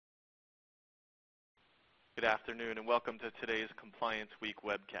Good afternoon and welcome to today's Compliance Week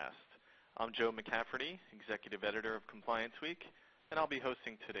webcast. I'm Joe McCafferty, Executive Editor of Compliance Week, and I'll be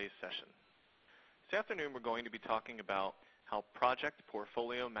hosting today's session. This afternoon we're going to be talking about how project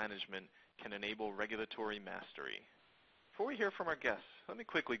portfolio management can enable regulatory mastery. Before we hear from our guests, let me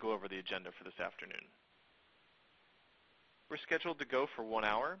quickly go over the agenda for this afternoon. We're scheduled to go for 1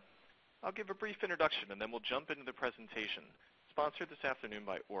 hour. I'll give a brief introduction and then we'll jump into the presentation, sponsored this afternoon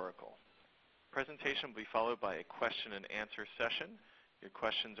by Oracle. Presentation will be followed by a question and answer session. Your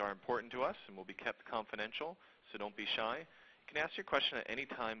questions are important to us and will be kept confidential, so don't be shy. You can ask your question at any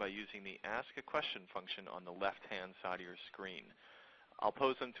time by using the Ask a Question function on the left-hand side of your screen. I'll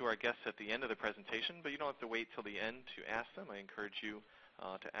pose them to our guests at the end of the presentation, but you don't have to wait till the end to ask them. I encourage you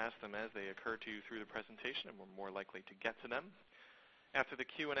to ask them as they occur to you through the presentation, and we're more likely to get to them. After the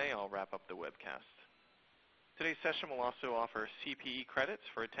Q&A, I'll wrap up the webcast. Today's session will also offer CPE credits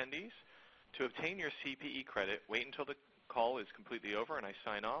for attendees. To obtain your CPE credit, wait until the call is completely over and I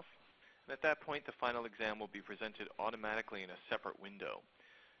sign off. And at that point, the final exam will be presented automatically in a separate window.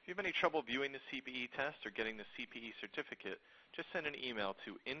 If you have any trouble viewing the CPE test or getting the CPE certificate, just send an email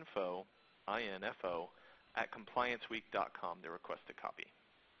to info@complianceweek.com to request a copy.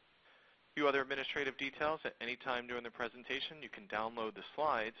 A few other administrative details. At any time during the presentation, you can download the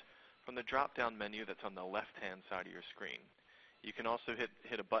slides from the drop-down menu that's on the left-hand side of your screen. You can also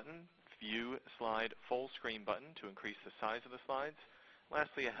hit a button, View Slide Full Screen button, to increase the size of the slides.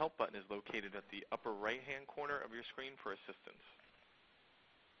 Lastly, a Help button is located at the upper right-hand corner of your screen for assistance.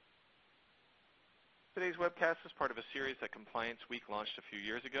 Today's webcast is part of a series that Compliance Week launched a few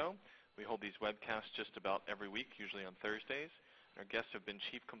years ago. We hold these webcasts just about every week, usually on Thursdays. Our guests have been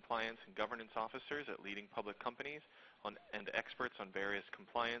chief compliance and governance officers at leading public companies and experts on various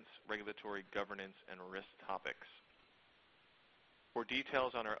compliance, regulatory, governance, and risk topics. For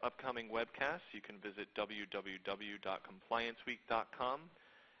details on our upcoming webcasts, you can visit www.complianceweek.com.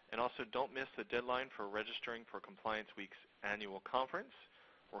 And also don't miss the deadline for registering for Compliance Week's annual conference.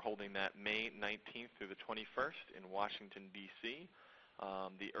 We're holding that May 19th through the 21st in Washington, D.C.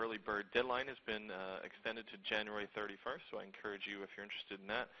 The early bird deadline has been extended to January 31st, so I encourage you, if you're interested in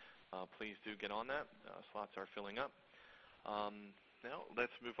that, please do get on that. Slots are filling up. Now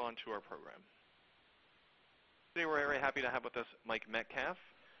let's move on to our program. Today we're very happy to have with us Mike Metcalf,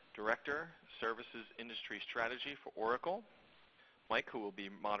 Director, Services Industry Strategy for Oracle. Mike, who will be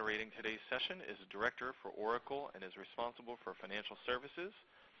moderating today's session, is a Director for Oracle and is responsible for financial services,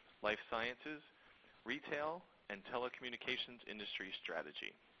 life sciences, retail, and telecommunications industry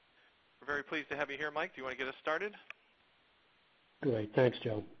strategy. We're very pleased to have you here, Mike. Do you want to get us started? Great. Thanks,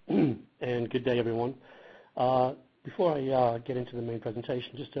 Joe. And good day, everyone. Before I get into the main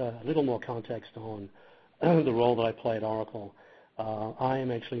presentation, just a little more context on the role that I play at Oracle. I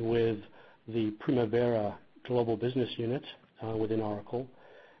am actually with the Primavera Global Business Unit within Oracle,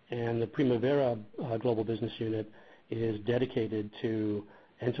 and the Primavera Global Business Unit is dedicated to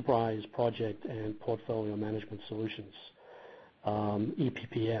enterprise, project, and portfolio management solutions,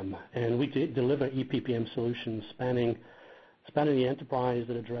 EPPM. And we deliver EPPM solutions spanning the enterprise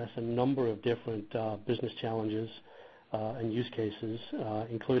that address a number of different business challenges and use cases,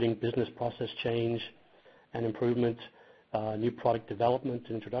 including business process change and improvement, new product development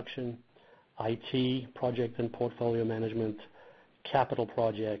and introduction, IT, project and portfolio management, capital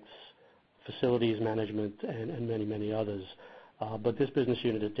projects, facilities management, and many, many others. But this business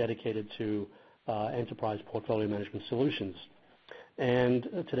unit is dedicated to enterprise portfolio management solutions.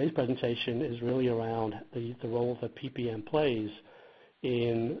 And today's presentation is really around the role that PPM plays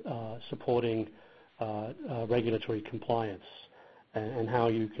in supporting regulatory compliance and how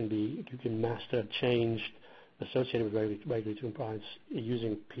you can master change associated with regulatory compliance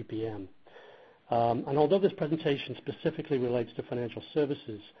using PPM. And although this presentation specifically relates to financial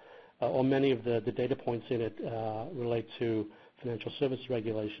services, or many of the data points in it relate to financial service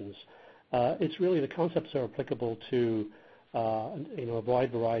regulations, it's really the concepts are applicable to a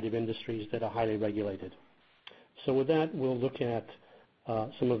wide variety of industries that are highly regulated. So with that, we'll look at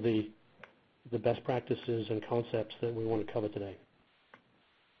some of the best practices and concepts that we want to cover today.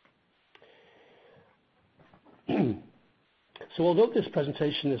 So although this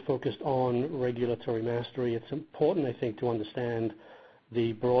presentation is focused on regulatory mastery, it's important, I think, to understand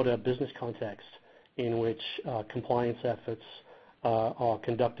the broader business context in which compliance efforts are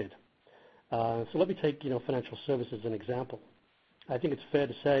conducted. So let me take financial services as an example. I think it's fair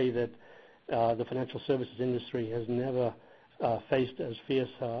to say that the financial services industry has never faced as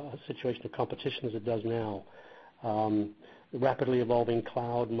fierce a situation of competition as it does now. Rapidly evolving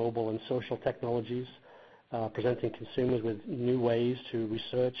cloud, mobile, and social technologies presenting consumers with new ways to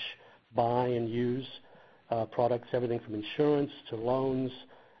research, buy, and use products, everything from insurance to loans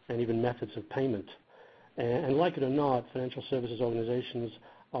and even methods of payment. And like it or not, financial services organizations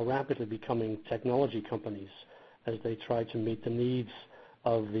are rapidly becoming technology companies as they try to meet the needs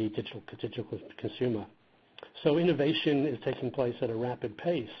of the digital consumer. So innovation is taking place at a rapid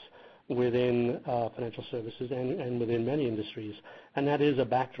pace within financial services and within many industries, and that is a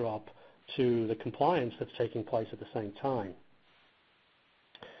backdrop to the compliance that's taking place at the same time.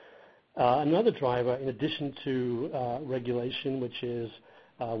 Another driver, in addition to regulation, which is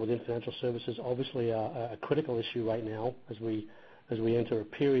within financial services, obviously a critical issue right now as we enter a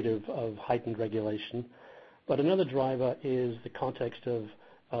period of heightened regulation. But another driver is the context of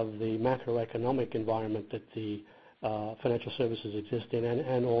the macroeconomic environment that the financial services exist in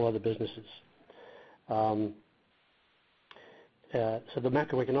and all other businesses. So the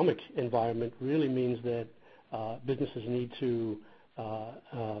macroeconomic environment really means that businesses need to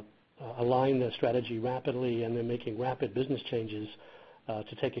align their strategy rapidly, and they're making rapid business changes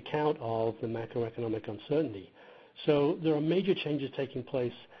to take account of the macroeconomic uncertainty. So there are major changes taking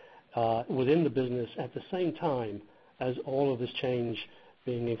place within the business at the same time as all of this change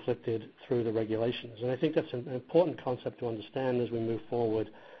being inflicted through the regulations. And I think that's an important concept to understand as we move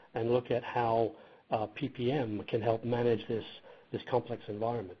forward and look at how PPM can help manage this complex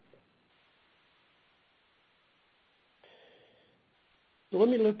environment. So let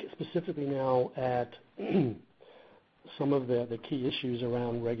me look specifically now at some of the key issues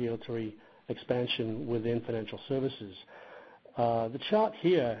around regulatory expansion within financial services. The chart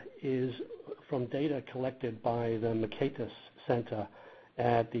here is from data collected by the Mercatus Center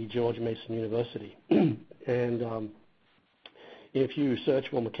at the George Mason University. And if you search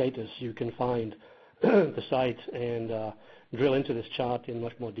for Mercatus, you can find the site and drill into this chart in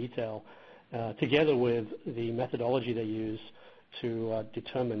much more detail, together with the methodology they use to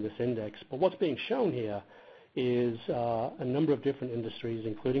determine this index. But what's being shown here is a number of different industries,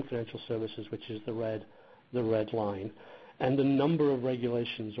 including financial services, which is the red line, and the number of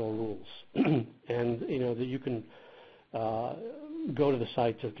regulations or rules. And you know that you can go to the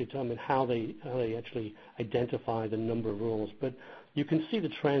site to determine how they actually identify the number of rules. But you can see the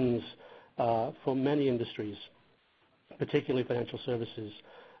trends for many industries, particularly financial services,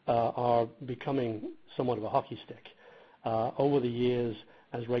 are becoming somewhat of a hockey stick over the years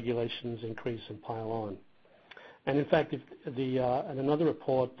as regulations increase and pile on. And in fact, another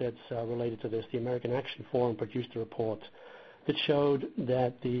report that's related to this, the American Action Forum produced a report that showed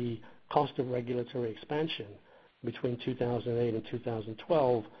that the cost of regulatory expansion between 2008 and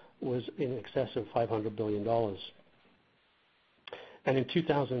 2012 was in excess of $500 billion. And in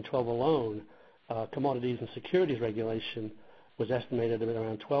 2012 alone, commodities and securities regulation was estimated at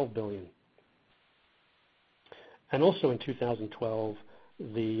around $12 billion. And also in 2012,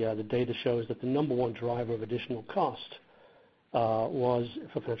 the data shows that the number one driver of additional cost for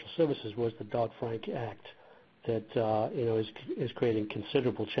financial services was the Dodd-Frank Act that is creating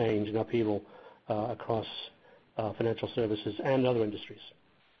considerable change and upheaval across financial services and other industries.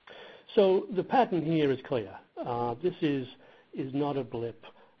 So the pattern here is clear. This is not a blip.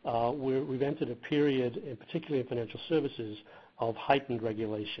 We've entered a period, particularly in financial services, of heightened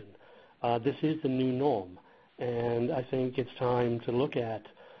regulation. This is the new norm. And I think it's time to look at,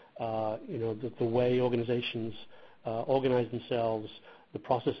 the way organizations organize themselves, the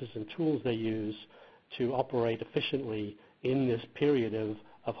processes and tools they use to operate efficiently in this period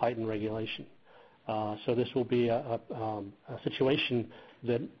of heightened regulation. So this will be a situation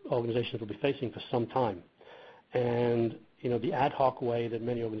that organizations will be facing for some time. And, the ad hoc way that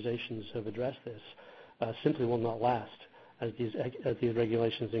many organizations have addressed this simply will not last as these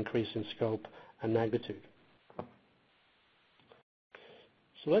regulations increase in scope and magnitude.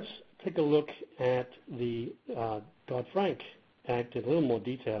 So let's take a look at the Dodd-Frank Act in a little more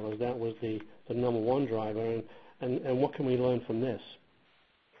detail, as that was the number one driver, and what can we learn from this?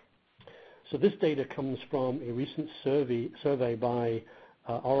 So this data comes from a recent survey by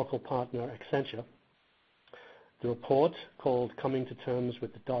Oracle partner Accenture. The report, called Coming to Terms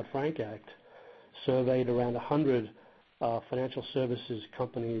with the Dodd-Frank Act, surveyed around 100 financial services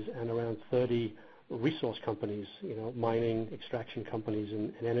companies and around 30 resource companies, mining, extraction companies,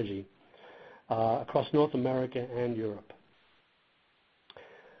 and energy, across North America and Europe.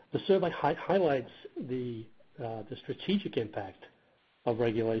 The survey highlights the strategic impact of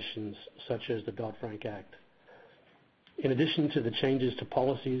regulations such as the Dodd-Frank Act. In addition to the changes to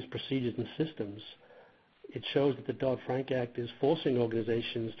policies, procedures, and systems, it shows that the Dodd-Frank Act is forcing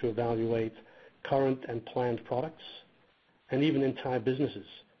organizations to evaluate current and planned products and even entire businesses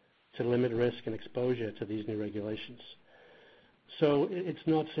to limit risk and exposure to these new regulations. So it's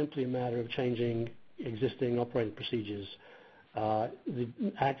not simply a matter of changing, existing operating procedures. The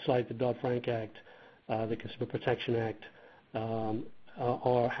acts like the Dodd-Frank Act, the Consumer Protection Act,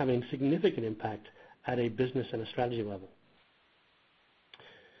 are having significant impact at a business and a strategy level.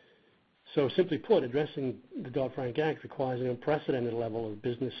 So simply put, addressing the Dodd-Frank Act requires an unprecedented level of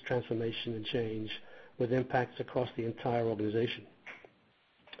business transformation and change with impacts across the entire organization.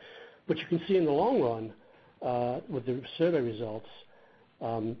 But you can see in the long run, with the survey results,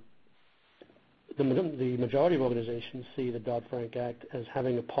 the majority of organizations see the Dodd-Frank Act as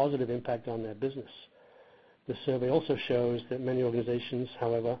having a positive impact on their business. The survey also shows that many organizations,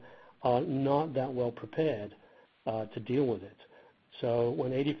 however, are not that well prepared to deal with it. So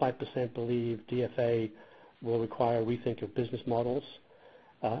when 85% believe DFA will require a rethink of business models,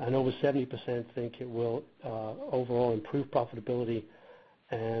 and over 70% think it will overall improve profitability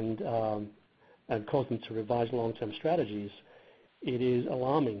and cause them to revise long-term strategies, it is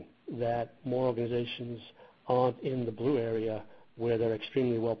alarming that more organizations aren't in the blue area where they're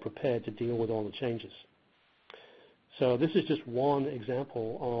extremely well prepared to deal with all the changes. So this is just one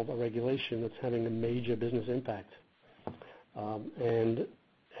example of a regulation that's having a major business impact, and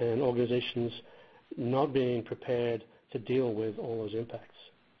organizations not being prepared to deal with all those impacts.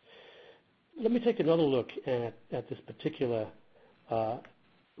 Let me take another look at this particular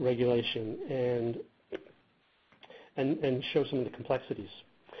regulation and show some of the complexities.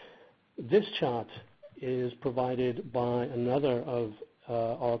 This chart is provided by another of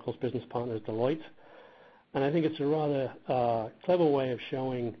Oracle's business partners, Deloitte, and I think it's a rather clever way of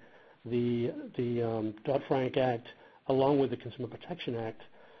showing the Dodd-Frank Act along with the Consumer Protection Act,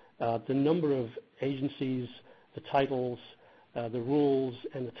 the number of agencies, the titles, the rules,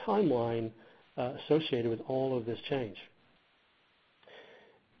 and the timeline associated with all of this change.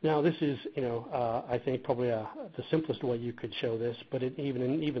 Now, this is, I think probably the simplest way you could show this, but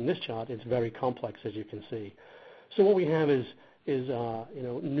even this chart, it's very complex, as you can see. So what we have is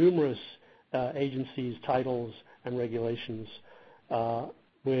numerous agencies, titles, and regulations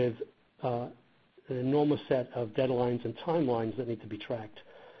with an enormous set of deadlines and timelines that need to be tracked.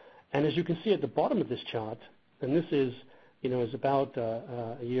 And as you can see at the bottom of this chart, and this is about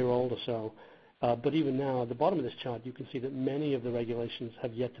a year old or so, but even now, at the bottom of this chart, you can see that many of the regulations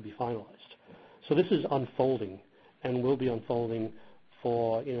have yet to be finalized. So this is unfolding and will be unfolding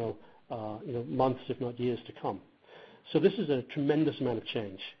for months, if not years to come. So this is a tremendous amount of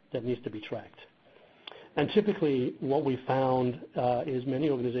change that needs to be tracked. And typically, what we found is many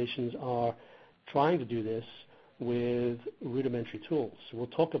organizations are trying to do this with rudimentary tools. We'll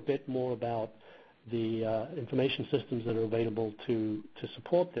talk a bit more about the information systems that are available to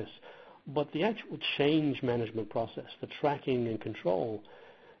support this. But the actual change management process, the tracking and control,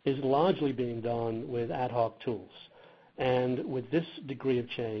 is largely being done with ad hoc tools. And with this degree of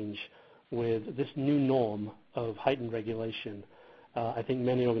change, with this new norm of heightened regulation, I think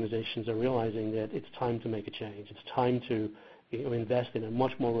many organizations are realizing that it's time to make a change. It's time to invest in a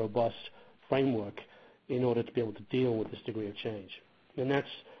much more robust framework in order to be able to deal with this degree of change. And that's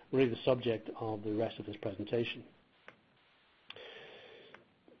really the subject of the rest of this presentation.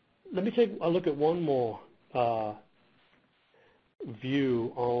 Let me take a look at one more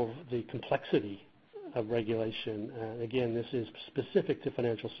view of the complexity of regulation. Again, this is specific to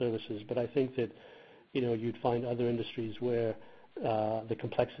financial services, but I think that you'd find other industries where the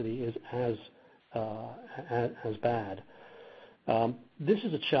complexity is as bad. This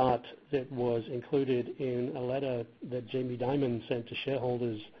is a chart that was included in a letter that Jamie Dimon sent to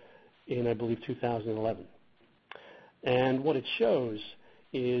shareholders in, I believe, 2011. And what it shows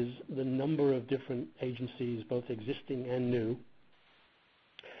is the number of different agencies, both existing and new,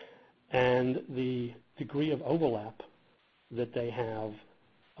 and the degree of overlap that they have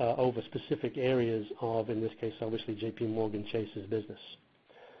over specific areas of, in this case, obviously, J.P. Morgan Chase's business.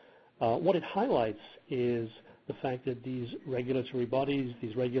 What it highlights is the fact that these regulatory bodies,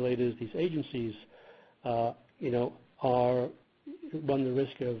 these regulators, these agencies, run the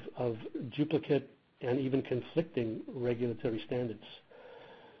risk of duplicate and even conflicting regulatory standards.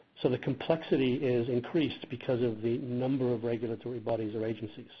 So the complexity is increased because of the number of regulatory bodies or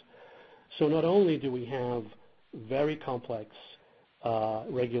agencies. So not only do we have very complex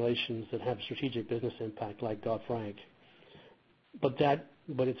regulations that have strategic business impact like Dodd-Frank, but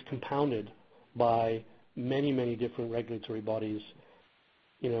it's compounded by many, many different regulatory bodies,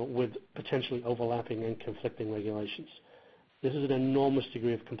 with potentially overlapping and conflicting regulations. This is an enormous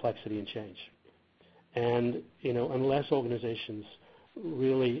degree of complexity and change. And, unless organizations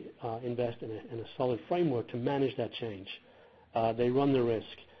really invest in a solid framework to manage that change, they run the risk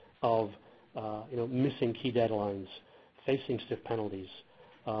of, missing key deadlines, facing stiff penalties,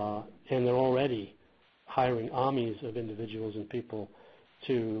 and they're already hiring armies of individuals and people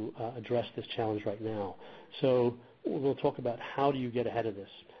to address this challenge right now. So we'll talk about how do you get ahead of this?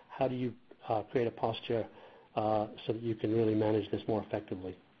 How do you create a posture so that you can really manage this more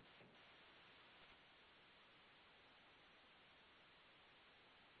effectively?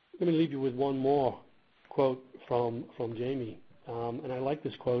 Let me leave you with one more quote from Jamie. And I like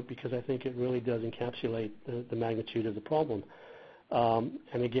this quote because I think it really does encapsulate the magnitude of the problem.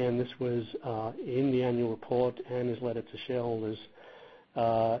 And again, this was in the annual report and his letter to shareholders.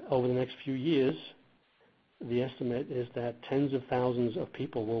 Over the next few years, the estimate is that tens of thousands of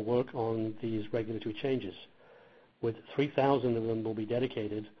people will work on these regulatory changes, with 3,000 of them will be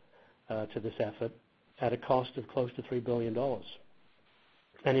dedicated to this effort at a cost of close to $3 billion.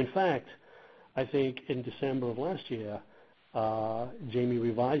 And in fact, I think in December of last year, Jamie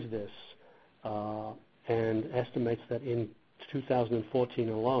revised this and estimates that in 2014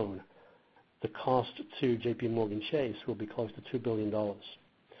 alone, the cost to J.P. Morgan Chase will be close to $2 billion.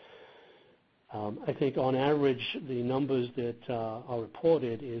 I think on average, the numbers that are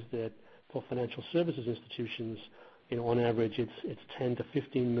reported is that for financial services institutions, on average, it's $10 to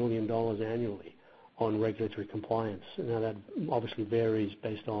 $15 million annually on regulatory compliance. Now that obviously varies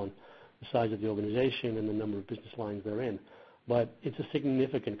based on the size of the organization and the number of business lines they're in, but it's a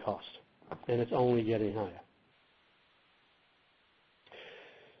significant cost, and it's only getting higher.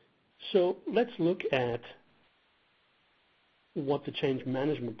 So let's look at what the change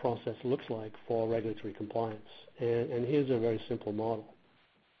management process looks like for regulatory compliance. And here's a very simple model.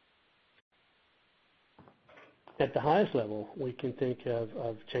 At the highest level, we can think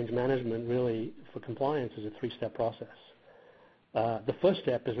of change management really for compliance as a three-step process. The first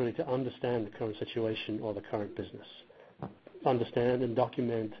step is really to understand the current situation or the current business. Understand and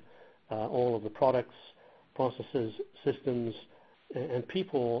document all of the products, processes, systems, and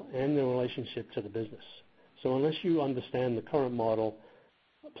people and their relationship to the business. So unless you understand the current model,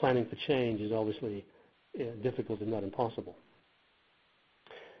 planning for change is obviously difficult and not impossible.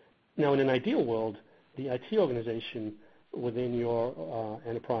 Now, in an ideal world, the IT organization within your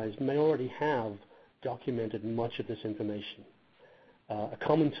enterprise may already have documented much of this information. A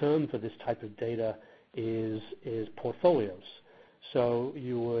common term for this type of data is portfolios. So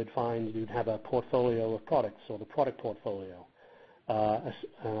you would find you'd have a portfolio of products or the product portfolio.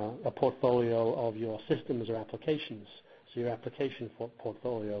 A portfolio of your systems or applications, so your application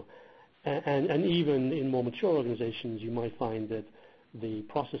portfolio. And even in more mature organizations, you might find that the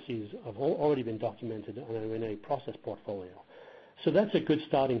processes have already been documented and are in a process portfolio. So that's a good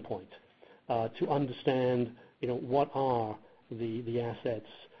starting point to understand, what are the assets,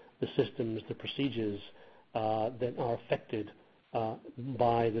 the systems, the procedures that are affected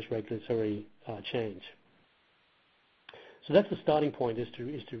by this regulatory change. So that's the starting point, is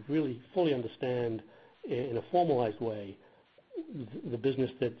to really fully understand in a formalized way the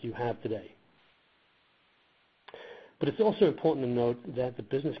business that you have today. But it's also important to note that the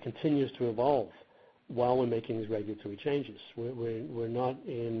business continues to evolve while we're making these regulatory changes. We're not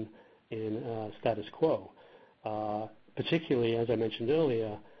in status quo, particularly, as I mentioned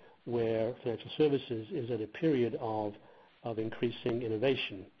earlier, where financial services is at a period of increasing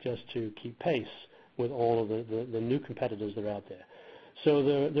innovation just to keep pace with all of the new competitors that are out there.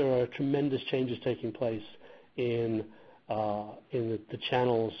 So there are tremendous changes taking place in the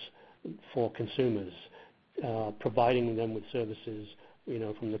channels for consumers, providing them with services,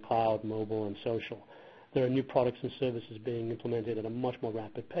 from the cloud, mobile, and social. There are new products and services being implemented at a much more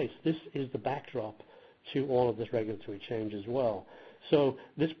rapid pace. This is the backdrop to all of this regulatory change as well. So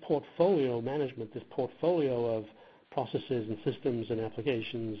this portfolio management, this portfolio of processes and systems and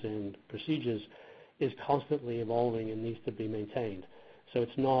applications and procedures is constantly evolving and needs to be maintained. So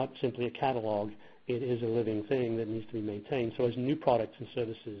it's not simply a catalog. It is a living thing that needs to be maintained. So as new products and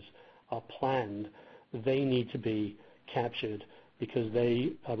services are planned, they need to be captured because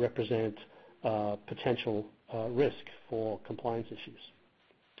they represent potential risk for compliance issues.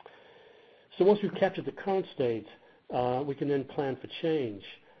 So once we've captured the current state, we can then plan for change.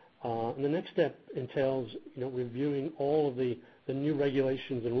 And the next step entails reviewing all of the new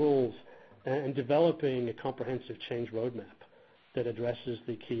regulations and rules and developing a comprehensive change roadmap that addresses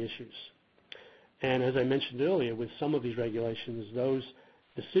the key issues. And as I mentioned earlier, with some of these regulations, those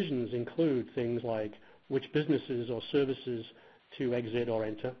decisions include things like which businesses or services to exit or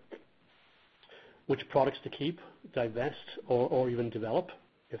enter, which products to keep, divest, or even develop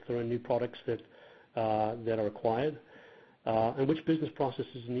if there are new products that are acquired, and which business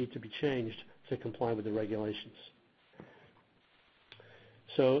processes need to be changed to comply with the regulations.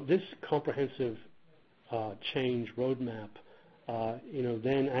 So this comprehensive change roadmap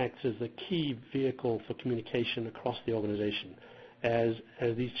then acts as the key vehicle for communication across the organization as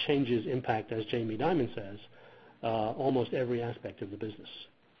these changes impact, as Jamie Dimon says, almost every aspect of the business.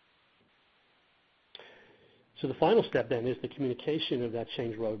 So the final step then is the communication of that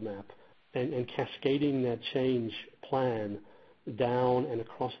change roadmap and cascading that change plan down and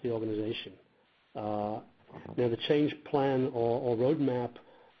across the organization. Now the change plan or roadmap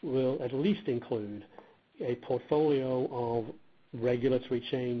will at least include a portfolio of regulatory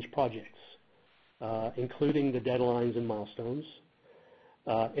change projects, including the deadlines and milestones.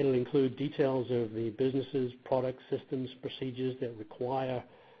 It'll include details of the businesses, products, systems, procedures that require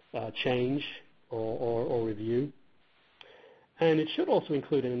change or review. And it should also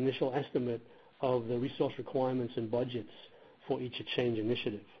include an initial estimate of the resource requirements and budgets for each change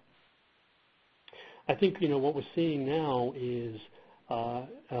initiative. I think what we're seeing now is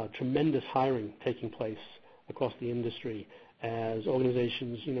tremendous hiring taking place across the industry as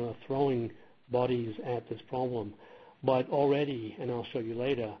organizations are throwing bodies at this problem. But already, and I'll show you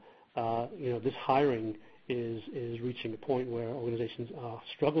later, this hiring is reaching a point where organizations are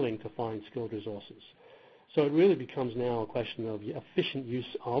struggling to find skilled resources. So it really becomes now a question of efficient use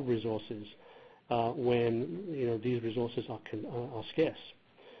of resources when these resources are scarce.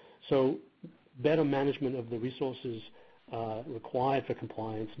 So better management of the resources required for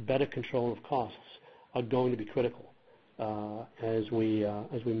compliance, better control of costs are going to be critical as we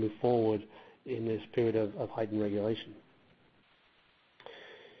move forward in this period of heightened regulation.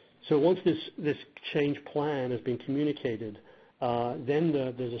 So once this change plan has been communicated, then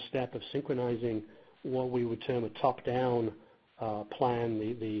there's a step of synchronizing what we would term a top-down plan,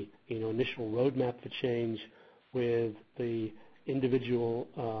 the initial roadmap for change, with the individual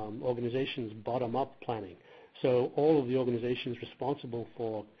organization's bottom-up planning. So all of the organizations responsible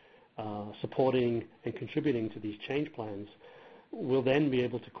for supporting and contributing to these change plans will then be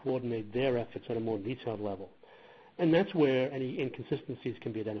able to coordinate their efforts at a more detailed level. And that's where any inconsistencies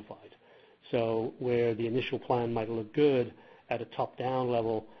can be identified. So where the initial plan might look good at a top-down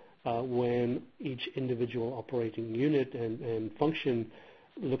level, when each individual operating unit and function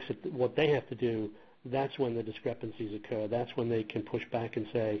looks at what they have to do, that's when the discrepancies occur. That's when they can push back and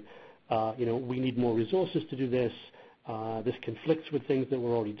say, we need more resources to do this. This conflicts with things that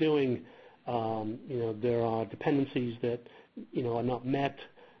we're already doing. There are dependencies that are not met,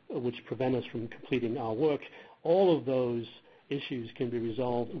 which prevent us from completing our work. All of those issues can be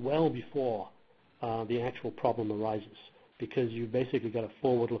resolved well before the actual problem arises, because you've basically got a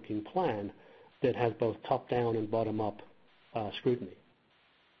forward-looking plan that has both top-down and bottom-up scrutiny.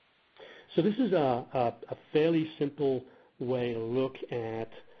 So this is a fairly simple way to look at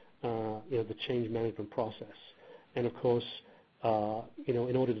the change management process. And of course,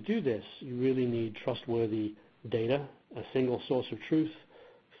 in order to do this, you really need trustworthy data, a single source of truth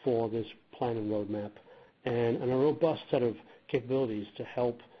for this plan and roadmap, and a robust set of capabilities to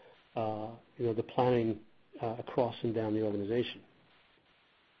help the planning across and down the organization.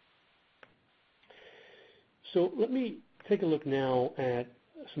 So let me take a look now at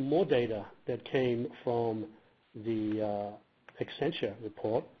some more data that came from the Accenture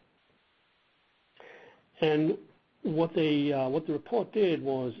report. And what the report did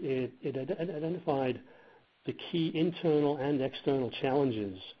was it identified the key internal and external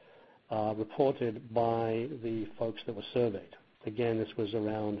challenges reported by the folks that were surveyed. Again, this was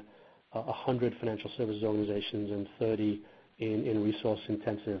around 100 financial services organizations and 30 in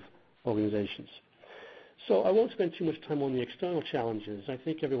resource-intensive organizations. So I won't spend too much time on the external challenges. I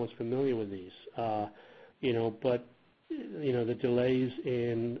think everyone's familiar with these. But the delays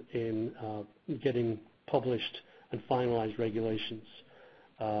in getting published and finalized regulations,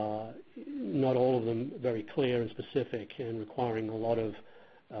 not all of them very clear and specific and requiring a lot of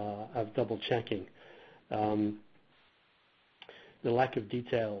double checking. The lack of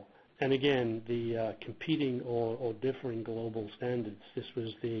detail, and again, the competing or differing global standards. This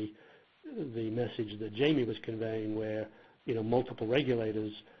was the message that Jamie was conveying, where multiple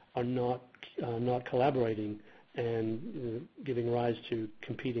regulators are not collaborating and giving rise to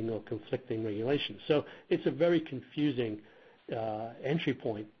competing or conflicting regulations. So it's a very confusing entry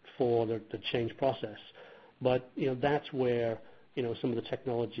point for the change process. But that's where some of the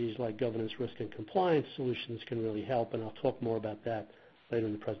technologies like governance, risk, and compliance solutions can really help, and I'll talk more about that later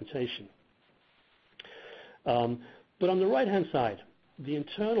in the presentation. But on the right-hand side, the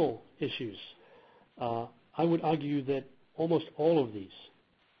internal issues, I would argue that almost all of these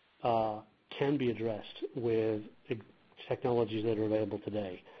can be addressed with technologies that are available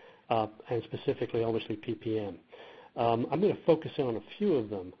today, and specifically, obviously, PPM. I'm going to focus in on a few of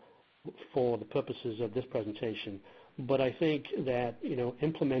them for the purposes of this presentation, But I think that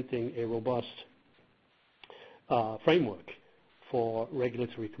implementing a robust framework for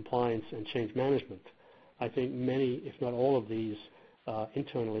regulatory compliance and change management, I think many, if not all of these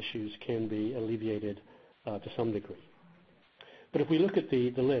internal issues can be alleviated to some degree. But if we look at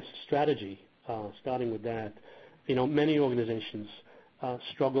the list, strategy, starting with that, many organizations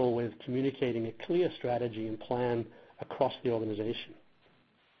struggle with communicating a clear strategy and plan across the organization.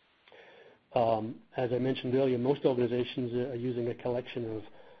 As I mentioned earlier, most organizations are using a collection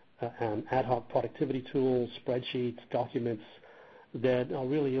of ad hoc productivity tools, spreadsheets, documents that are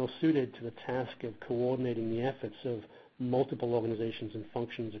really ill-suited to the task of coordinating the efforts of multiple organizations and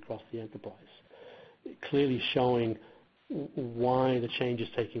functions across the enterprise, clearly showing why the change is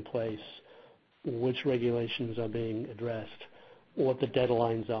taking place, which regulations are being addressed, what the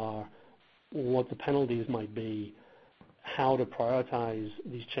deadlines are, what the penalties might be, how to prioritize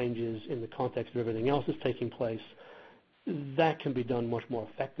these changes in the context of everything else that's taking place. That can be done much more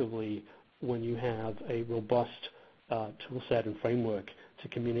effectively when you have a robust tool set and framework to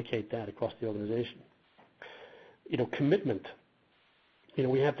communicate that across the organization. Commitment.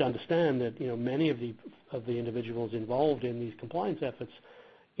 We have to understand that many of the individuals involved in these compliance efforts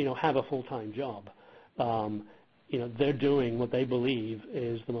have a full-time job. They're doing what they believe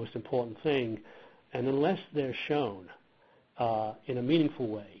is the most important thing, and unless they're shown in a meaningful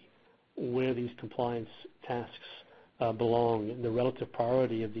way where these compliance tasks belong and the relative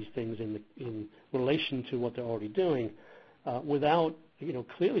priority of these things in relation to what they're already doing, without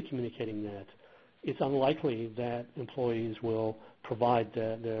clearly communicating that, it's unlikely that employees will provide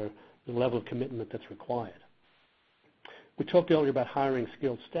the level of commitment that's required. We talked earlier about hiring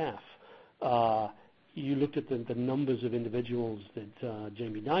skilled staff. You looked at the numbers of individuals that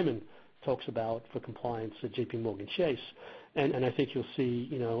Jamie Dimon talks about for compliance at JPMorgan Chase, and I think you'll see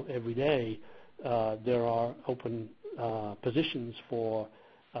every day there are open positions for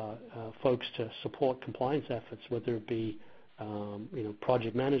folks to support compliance efforts, whether it be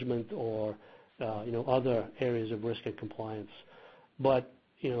project management or other areas of risk and compliance. But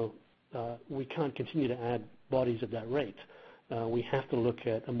we can't continue to add bodies at that rate. We have to look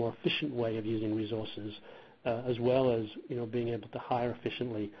at a more efficient way of using resources, as well as being able to hire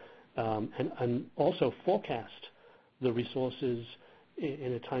efficiently, and also forecast the resources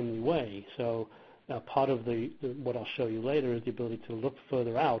in a timely way. So part of what I'll show you later is the ability to look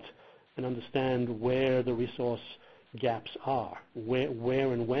further out and understand where the resource gaps are,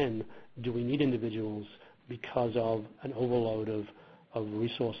 where and when do we need individuals because of an overload of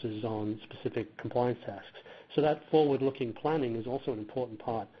resources on specific compliance tasks. So that forward-looking planning is also an important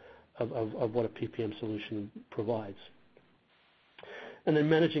part of what a PPM solution provides. And then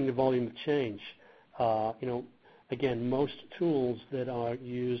managing the volume of change. Again, most tools that are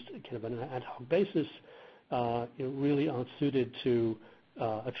used kind of on an ad hoc basis really aren't suited to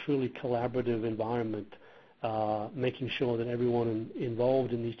a truly collaborative environment, making sure that everyone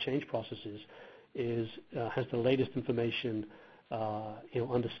involved in these change processes has the latest information,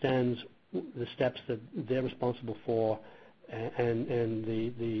 understands the steps that they're responsible for, and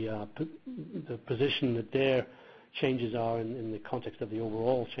the position that their changes are in the context of the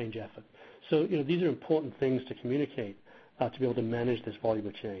overall change effort. So these are important things to communicate to be able to manage this volume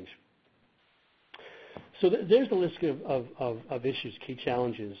of change. So there's the list of issues, key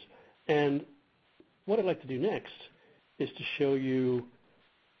challenges, and what I'd like to do next is to show you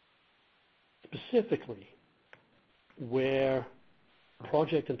specifically where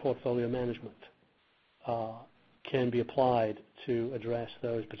project and portfolio management can be applied to address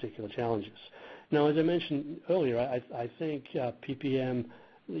those particular challenges. Now, as I mentioned earlier, I think PPM,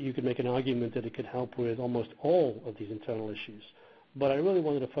 you could make an argument that it could help with almost all of these internal issues, but I really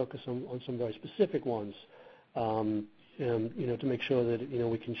wanted to focus on some very specific ones, to make sure that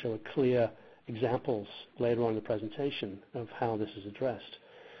we can show clear examples later on in the presentation of how this is addressed.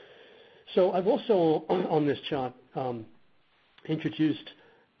 So I've also, on this chart, introduced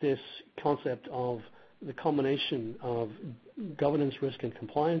this concept of the combination of governance, risk, and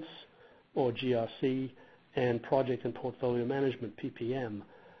compliance, or GRC, and project and portfolio management, PPM,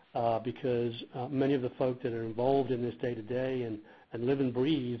 because many of the folk that are involved in this day-to-day and live and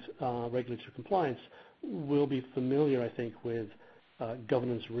breathe regulatory compliance will be familiar, I think, with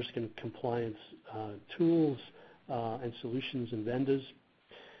governance, risk, and compliance tools and solutions and vendors.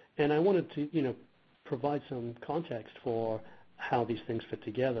 And I wanted to, provide some context for how these things fit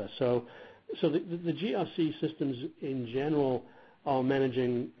together. So the GRC systems in general are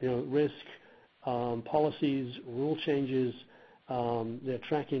managing, risk, policies, rule changes. They're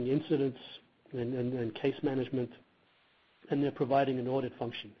tracking incidents and case management, and they're providing an audit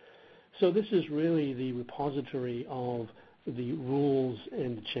function. So this is really the repository of the rules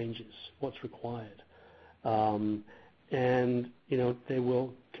and the changes, what's required. And, they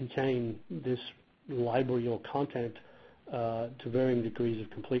will contain this library or content to varying degrees of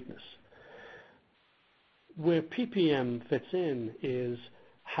completeness. Where PPM fits in is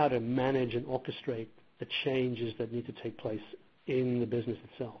how to manage and orchestrate the changes that need to take place in the business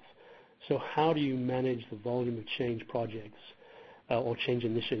itself. So how do you manage the volume of change projects or change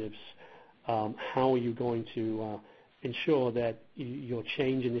initiatives? How are you going to ensure that your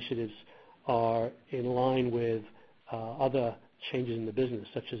change initiatives are in line with other changes in the business,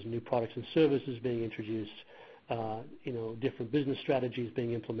 such as new products and services being introduced, different business strategies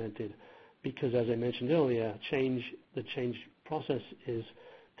being implemented? Because as I mentioned earlier, the change process is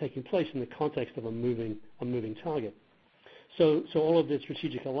taking place in the context of a moving target. So all of the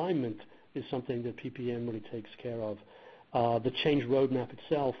strategic alignment is something that PPM really takes care of. The change roadmap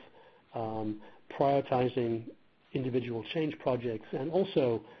itself, prioritizing individual change projects, and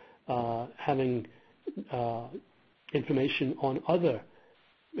also having information on other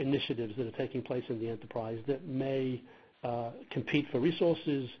initiatives that are taking place in the enterprise that may compete for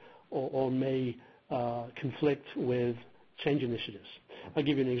resources or may conflict with change initiatives. I'll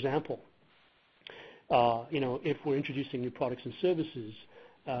give you an example. If we're introducing new products and services,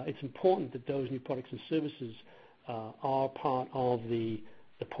 it's important that those new products and services are part of the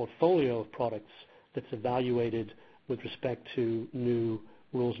portfolio of products that's evaluated with respect to new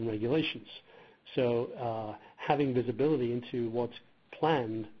rules and regulations. So having visibility into what's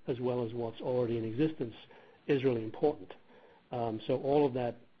planned as well as what's already in existence is really important. So all of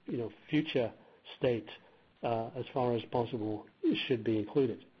that, future state, as far as possible, should be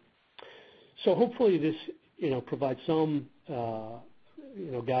included. So hopefully this, provides some,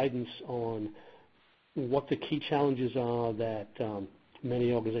 guidance on what the key challenges are that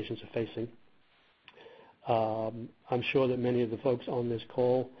many organizations are facing. I'm sure that many of the folks on this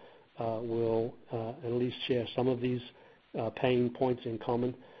call will at least share some of these pain points in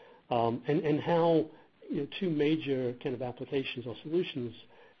common, and how two major kind of applications or solutions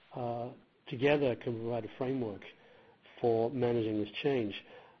together can provide a framework for managing this change.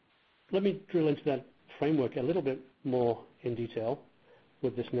 Let me drill into that framework a little bit more in detail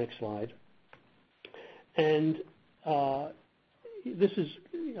with this next slide. And this is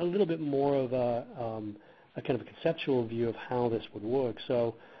a little bit more of a kind of a conceptual view of how this would work.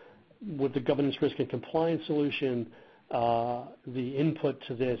 So with the governance, risk, and compliance solution, the input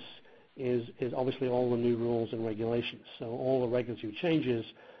to this is obviously all the new rules and regulations. So all the regulatory changes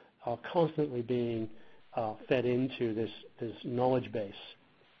are constantly being fed into this knowledge base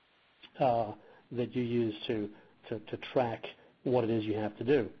that you use to track what it is you have to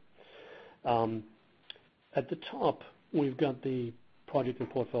do. At the top, we've got the project and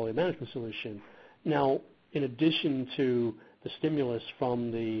portfolio management solution. Now, in addition to the stimulus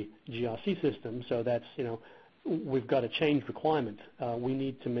from the GRC system, so that's, we've got a change requirement. We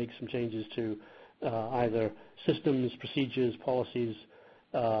need to make some changes to either systems, procedures, policies,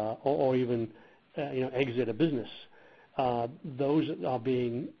 or even, exit a business. Those are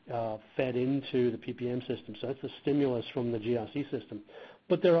being fed into the PPM system. So that's the stimulus from the GRC system.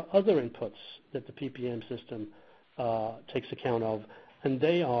 But there are other inputs that the PPM system takes account of, and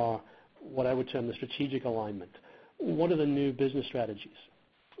they are what I would term the strategic alignment. What are the new business strategies?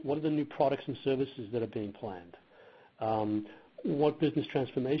 What are the new products and services that are being planned? What business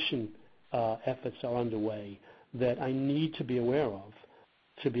transformation efforts are underway that I need to be aware of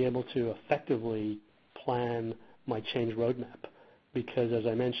to be able to effectively plan my change roadmap? Because, as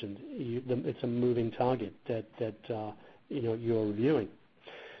I mentioned, it's a moving target that you're reviewing.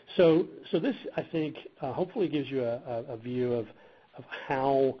 So this, I think, hopefully gives you a view of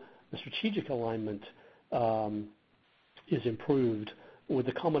how the strategic alignment is improved with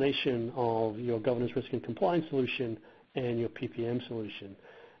the combination of your governance, risk, and compliance solution and your PPM solution.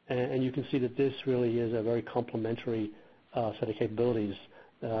 And you can see that this really is a very complementary set of capabilities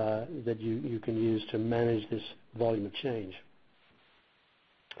that you can use to manage this volume of change.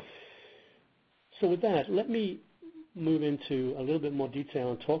 So with that, let me move into a little bit more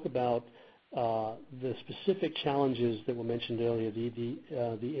detail and talk about the specific challenges that were mentioned earlier,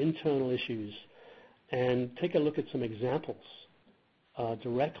 the internal issues, and take a look at some examples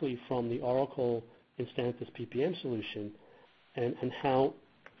directly from the Oracle Instantis PPM solution and how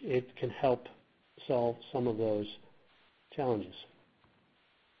it can help solve some of those challenges.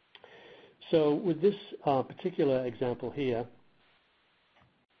 So with this particular example here,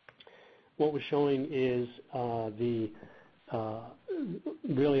 what we're showing is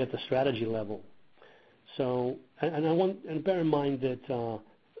really at the strategy level. So, and bear in mind that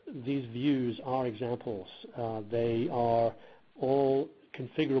these views are examples. They are all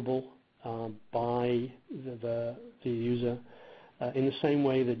configurable by the user in the same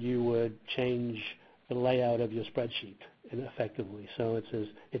way that you would change the layout of your spreadsheet effectively. So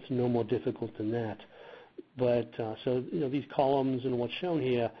it's no more difficult than that. But so these columns and what's shown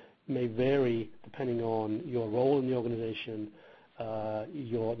here may vary depending on your role in the organization,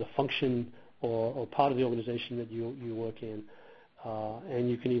 the function or part of the organization that you work in, and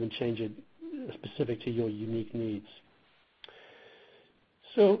you can even change it specific to your unique needs.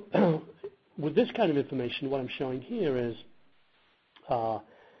 So with this kind of information, what I'm showing here is I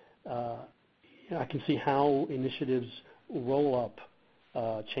can see how initiatives roll up,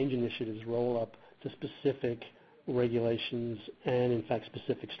 change initiatives roll up to specific regulations and, in fact,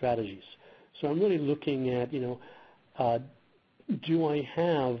 specific strategies. So I'm really looking at, do I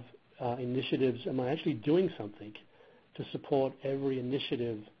have initiatives? Am I actually doing something to support every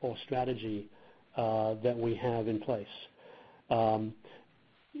initiative or strategy that we have in place? Are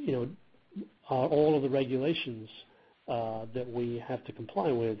all of the regulations that we have to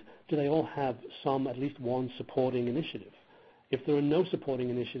comply with, do they all have at least one supporting initiative? If there are no supporting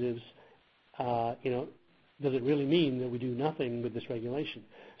initiatives, does it really mean that we do nothing with this regulation?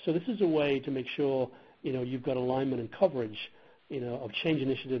 So this is a way to make sure, you've got alignment and coverage, of change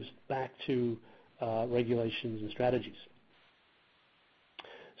initiatives back to regulations and strategies.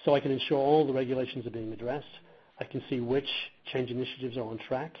 So I can ensure all the regulations are being addressed. I can see which change initiatives are on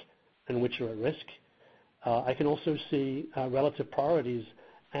track and which are at risk. I can also see relative priorities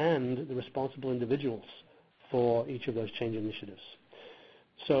and the responsible individuals for each of those change initiatives.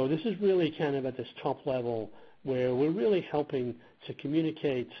 So this is really kind of at this top level where we're really helping to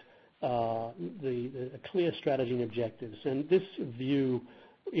communicate a clear strategy and objectives. And this view,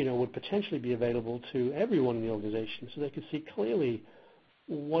 would potentially be available to everyone in the organization so they can see clearly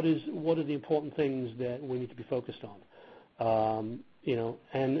what are the important things that we need to be focused on,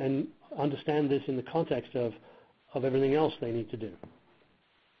 and understand this in the context of everything else they need to do.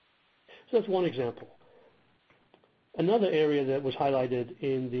 So that's one example. Another area that was highlighted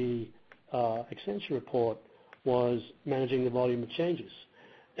in the Accenture report was managing the volume of changes.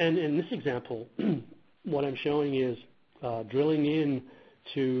 And in this example, what I'm showing is drilling in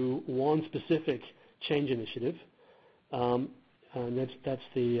to one specific change initiative. And that's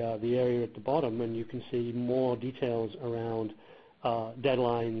the area at the bottom, and you can see more details around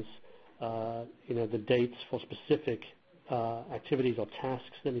deadlines, the dates for specific activities or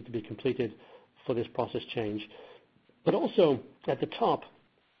tasks that need to be completed for this process change. But also at the top,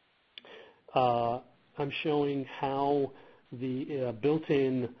 I'm showing how the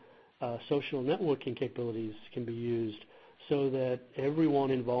built-in social networking capabilities can be used so that everyone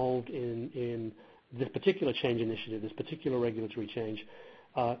involved in this particular change initiative, this particular regulatory change,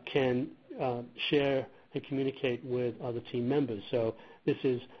 can share and communicate with other team members. So this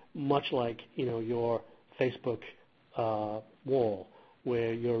is much like your Facebook wall,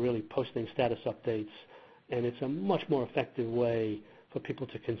 where you're really posting status updates, and it's a much more effective way for people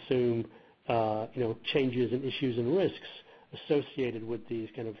to consume changes and issues and risks associated with these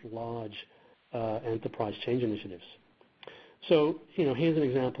kind of large enterprise change initiatives. So here's an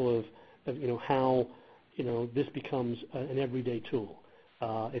example of how this becomes an everyday tool.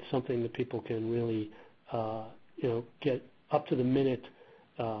 It's something that people can really get up to the minute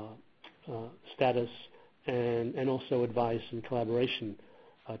status and also advice and collaboration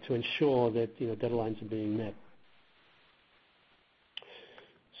to ensure that deadlines are being met.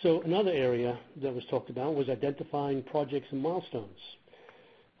 So another area that was talked about was identifying projects and milestones.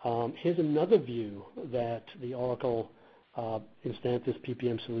 Here's another view that the Oracle Instantis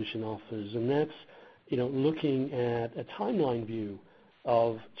PPM solution offers, and that's looking at a timeline view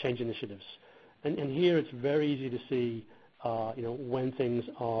of change initiatives. And here it's very easy to see when things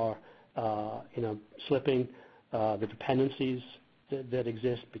are slipping, the dependencies that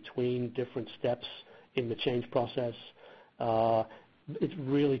exist between different steps in the change process. It's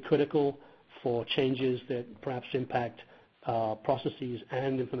really critical for changes that perhaps impact processes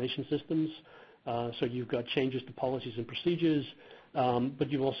and information systems. So you've got changes to policies and procedures,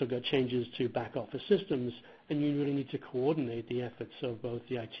 but you've also got changes to back office systems, and you really need to coordinate the efforts of both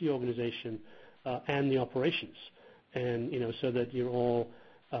the IT organization and the operations, and so that you're all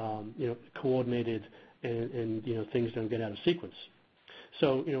coordinated and things don't get out of sequence.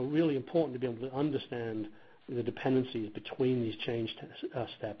 So really important to be able to understand the dependencies between these change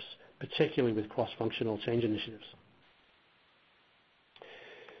steps, particularly with cross-functional change initiatives.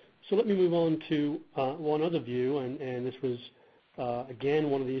 So let me move on to one other view, and this was, again,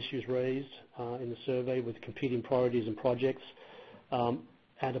 one of the issues raised in the survey with competing priorities and projects.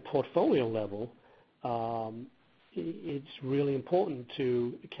 at a portfolio level, it's really important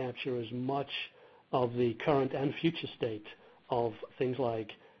to capture as much of the current and future state of things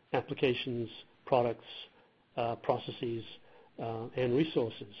like applications, products, processes, and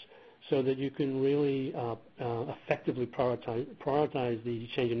resources, so that you can really effectively prioritize the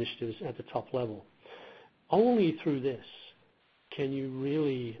change initiatives at the top level. Only through this can you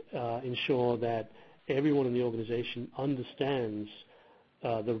really ensure that everyone in the organization understands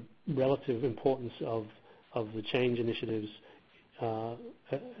the relative importance of the change initiatives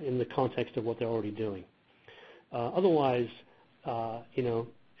in the context of what they're already doing. Otherwise,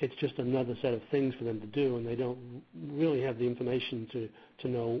 it's just another set of things for them to do, and they don't really have the information to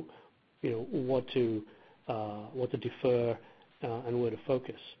know, what to defer and where to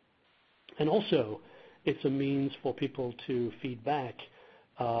focus. And also, it's a means for people to feed back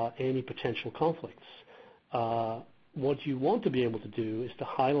any potential conflicts. What you want to be able to do is to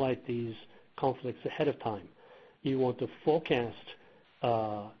highlight these conflicts ahead of time. You want to forecast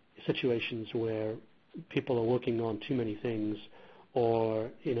situations where people are working on too many things, or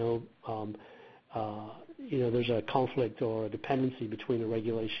there's a conflict or a dependency between a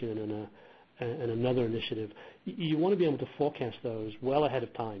regulation and another initiative. You want to be able to forecast those well ahead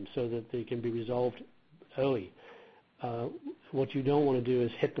of time so that they can be resolved early. What you don't want to do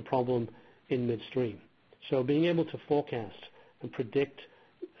is hit the problem in midstream. So being able to forecast and predict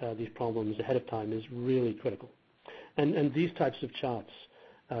these problems ahead of time is really critical. And these types of charts,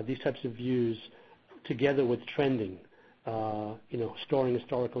 these types of views, together with trending, storing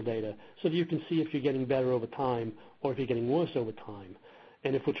historical data, so that you can see if you're getting better over time or if you're getting worse over time.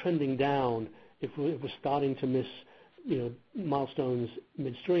 And if we're trending down, if we're starting to miss, milestones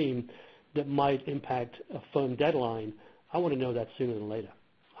midstream that might impact a firm deadline, I want to know that sooner than later.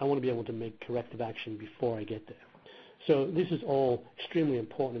 I want to be able to make corrective action before I get there. So this is all extremely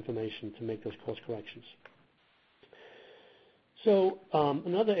important information to make those course corrections. So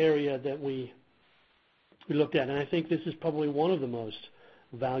another area that we looked at, and I think this is probably one of the most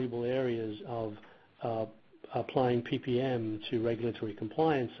valuable areas of applying PPM to regulatory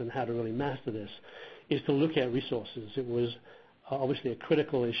compliance and how to really master this, is to look at resources. It was obviously a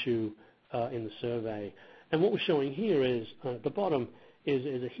critical issue in the survey. And what we're showing here is, at the bottom,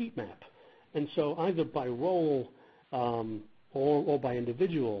 is a heat map. And so either by role or by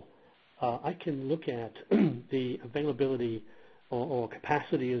individual, I can look at the availability or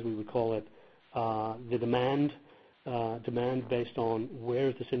capacity, as we would call it, the demand based on where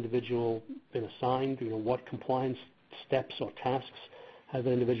has this individual been assigned, what compliance steps or tasks has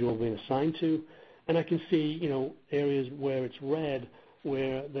that individual been assigned to. And I can see, areas where it's red,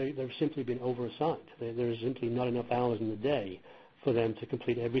 where they've simply been over-assigned. There's simply not enough hours in the day for them to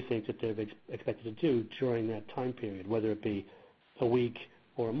complete everything that they're expected to do during that time period, whether it be a week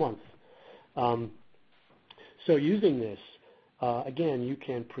or a month. So using this, again, you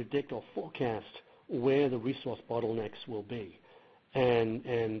can predict or forecast where the resource bottlenecks will be,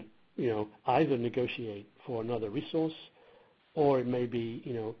 and either negotiate for another resource, or it may be,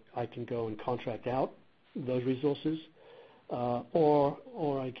 I can go and contract out those resources, or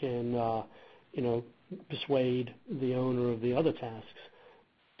I can, persuade the owner of the other tasks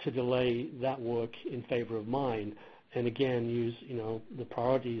to delay that work in favor of mine, and again use, the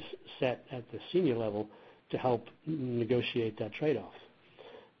priorities set at the senior level to help negotiate that trade-off.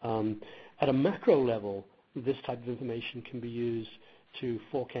 At a macro level, this type of information can be used to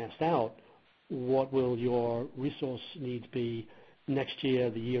forecast out what will your resource needs be next year,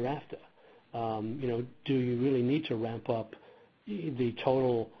 the year after. Do you really need to ramp up the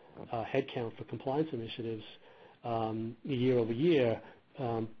total headcount for compliance initiatives year over year?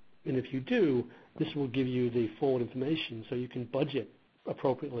 And if you do, this will give you the forward information so you can budget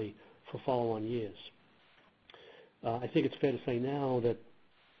appropriately for follow-on years. I think it's fair to say now that,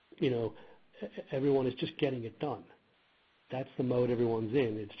 everyone is just getting it done. That's the mode everyone's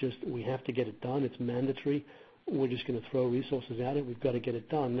in. It's just, we have to get it done. It's mandatory. We're just going to throw resources at it. We've got to get it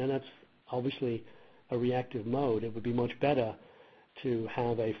done. And that's obviously a reactive mode. It would be much better to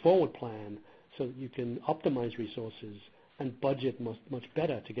have a forward plan so that you can optimize resources and budget much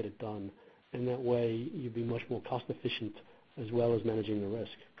better to get it done. And that way you'd be much more cost efficient as well as managing the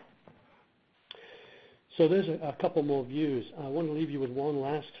risk. So there's a couple more views. I want to leave you with one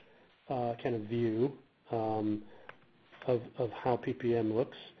last kind of view of how PPM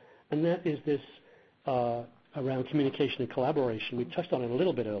looks, and that is this around communication and collaboration. We touched on it a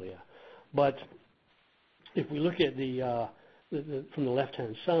little bit earlier, but if we look at from the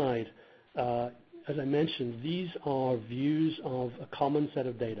left-hand side, as I mentioned, these are views of a common set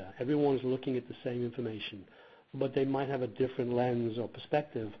of data. Everyone is looking at the same information but they might have a different lens or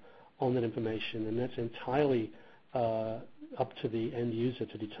perspective on that information, and that's entirely up to the end user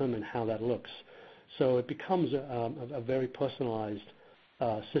to determine how that looks. So it becomes a very personalized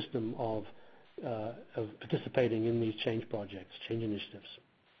system of participating in these change projects, change initiatives.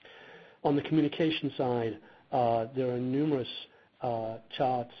 On the communication side, there are numerous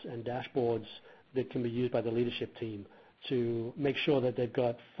charts and dashboards that can be used by the leadership team to make sure that they've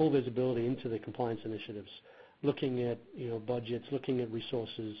got full visibility into the compliance initiatives, looking at budgets, looking at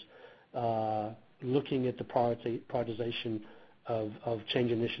resources, looking at the prioritization of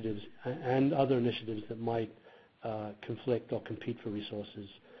change initiatives and other initiatives that might conflict or compete for resources.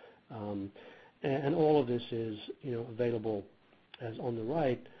 And all of this is available as on the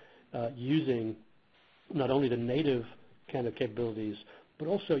right, using not only the native kind of capabilities, but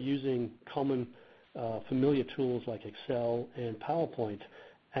also using common familiar tools like Excel and PowerPoint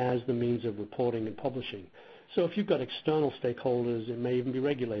as the means of reporting and publishing. So if you've got external stakeholders, it may even be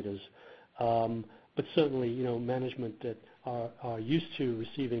regulators, but certainly management that are used to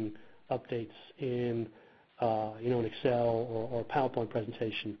receiving updates in an Excel or PowerPoint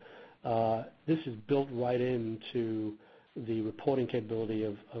presentation. This is built right into the reporting capability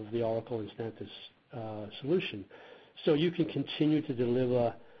of the Oracle Instantis solution. So you can continue to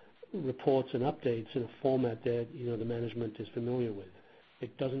deliver reports and updates in a format that the management is familiar with.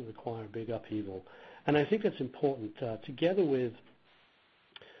 It doesn't require big upheaval. And I think that's important, together with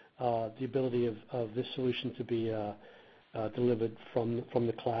the ability of this solution to be delivered from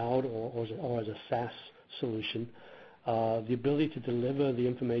the cloud or as a SaaS solution. The ability to deliver the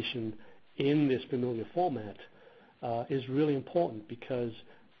information in this familiar format is really important, because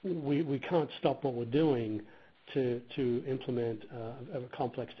we can't stop what we're doing to implement a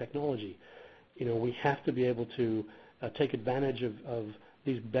complex technology. We have to be able to take advantage of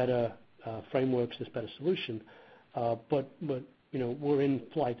these better frameworks, this better solution, but we're in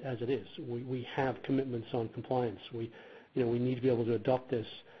flight as it is. We have commitments on compliance. We need to be able to adopt this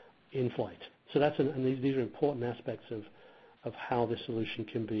in flight. So these are important aspects of how this solution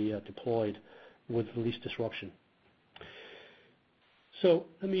can be deployed with the least disruption. So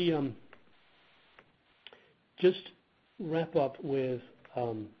let me just wrap up with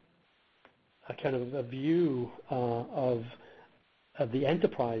a kind of a view of the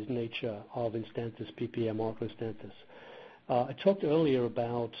enterprise nature of Instantis PPM, Oracle Instantis. I talked earlier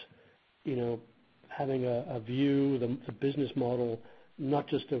about having a view, the business model, not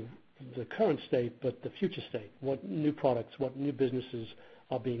just of the current state, but the future state. What new products, what new businesses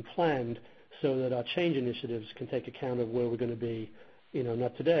are being planned, so that our change initiatives can take account of where we're going to be,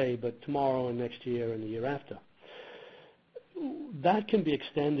 not today, but tomorrow and next year and the year after. That can be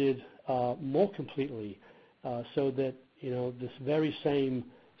extended more completely, so that this very same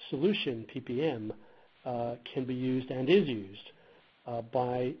solution, PPM, can be used and is used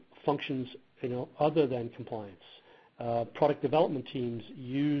by functions other than compliance. Product development teams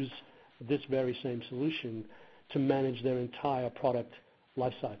use this very same solution to manage their entire product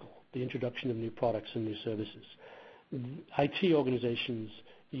lifecycle, the introduction of new products and new services. IT organizations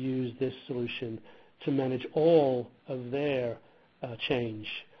use this solution to manage all of their change.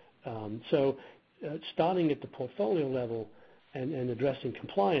 So starting at the portfolio level and addressing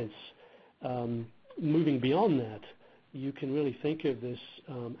compliance, moving beyond that, you can really think of this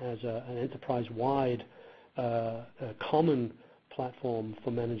as an enterprise-wide common platform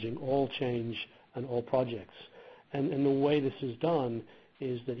for managing all change and all projects. And the way this is done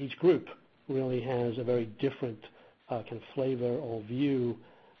is that each group really has a very different kind of flavor or view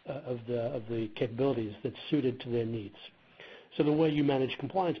of the capabilities that's suited to their needs. So the way you manage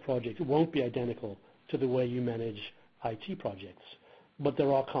compliance projects won't be identical to the way you manage IT projects, but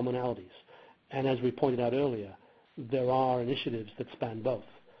there are commonalities. And as we pointed out earlier, there are initiatives that span both.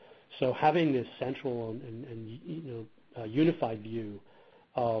 So having this central and unified view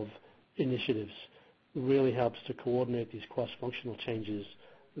of initiatives really helps to coordinate these cross-functional changes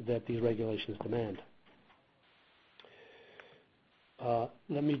that these regulations demand.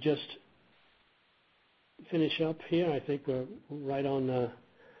 Let me just finish up here. I think we're right on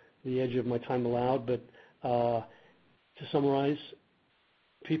the edge of my time allowed, but to summarize,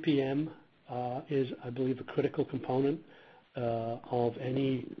 PPM is, I believe, a critical component of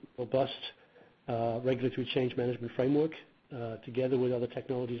any robust regulatory change management framework, together with other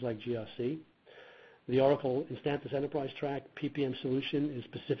technologies like GRC. The Oracle Instantis Enterprise Track PPM solution is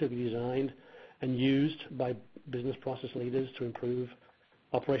specifically designed and used by business process leaders to improve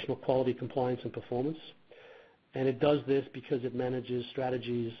operational quality, compliance, and performance. And it does this because it manages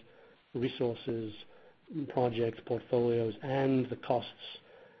strategies, resources, projects, portfolios, and the costs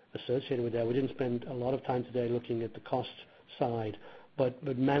associated with that. We didn't spend a lot of time today looking at the cost side,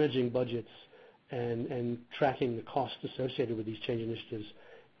 but managing budgets and tracking the costs associated with these change initiatives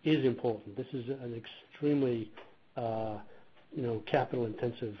is important. This is an extremely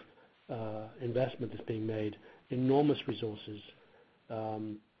capital-intensive investment that's being made, enormous resources.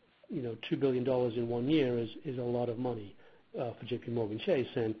 $2 billion in 1 year is a lot of money for J.P. Morgan Chase,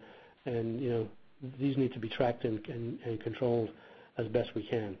 and these need to be tracked and controlled as best we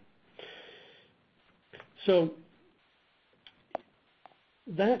can. So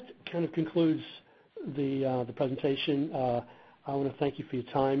that kind of concludes the presentation. I want to thank you for your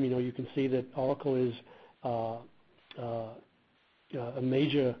time. You can see that Oracle is a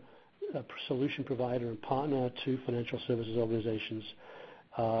major solution provider and partner to financial services organizations.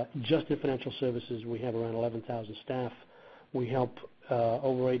 Just in financial services, we have around 11,000 staff. We help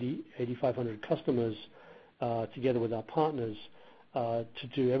over 8,500 customers together with our partners to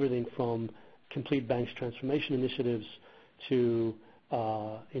do everything from complete banks transformation initiatives to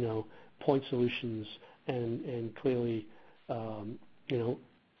point solutions, and clearly in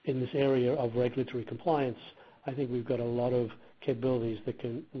this area of regulatory compliance, I think we've got a lot of capabilities that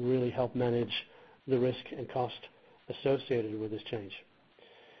can really help manage the risk and cost associated with this change.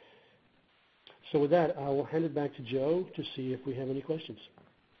 So with that, I will hand it back to Joe to see if we have any questions.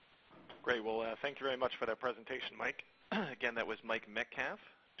 Great. Well, thank you very much for that presentation, Mike. Again, that was Mike Metcalf,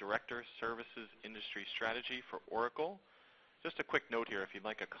 Director, Services Industry Strategy for Oracle. Just a quick note here, if you'd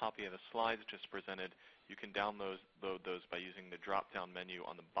like a copy of the slides just presented, you can download those by using the drop-down menu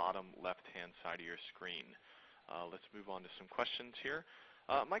on the bottom left-hand side of your screen. Let's move on to some questions here.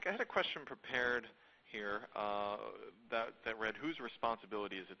 Mike, I had a question prepared here that read, whose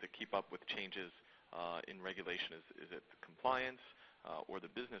responsibility is it to keep up with changes in regulation? Is it compliance or the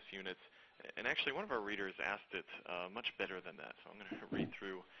business units? And actually, one of our readers asked it much better than that, so I'm going to read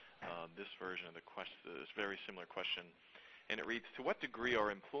through this version of the question, this very similar question. And it reads, to what degree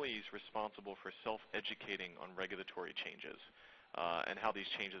are employees responsible for self-educating on regulatory changes and how these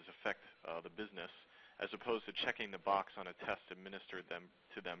changes affect the business, as opposed to checking the box on a test administered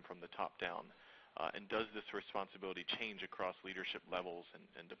to them from the top down? And does this responsibility change across leadership levels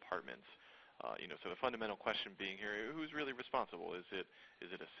and departments? So the fundamental question being here, who's really responsible? Is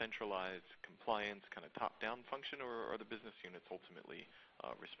it a centralized compliance kind of top-down function, or are the business units ultimately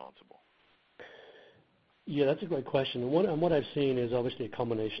responsible? Yeah, that's a great question. And what I've seen is obviously a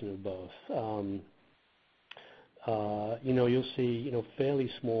combination of both. You'll see fairly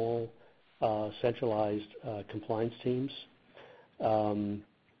small centralized compliance teams, and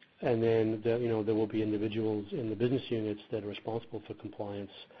then there will be individuals in the business units that are responsible for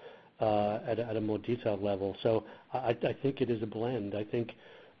compliance at a more detailed level. So I think it is a blend. I think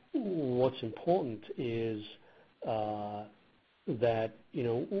what's important is that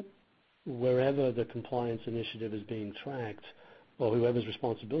wherever the compliance initiative is being tracked, or whoever's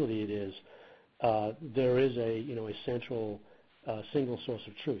responsibility it is, there is a central single source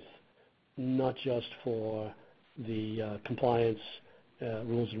of truth, not just for the compliance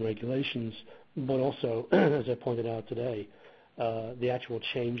rules and regulations, but also, as I pointed out today, the actual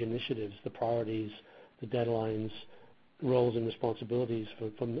change initiatives, the priorities, the deadlines, roles and responsibilities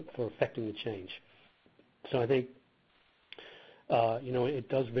for affecting the change. So I think it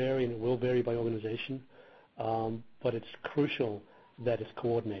does vary, and it will vary by organization, but it's crucial that it's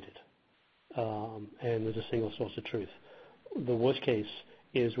coordinated and there's a single source of truth. The worst case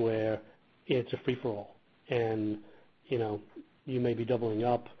is where it's a free-for-all, and you may be doubling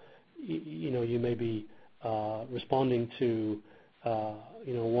up, you may be responding to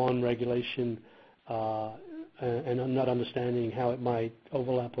one regulation and not understanding how it might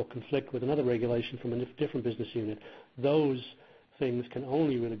overlap or conflict with another regulation from a different business unit. Those things can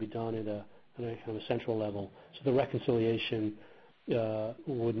only really be done at a central level. So the reconciliation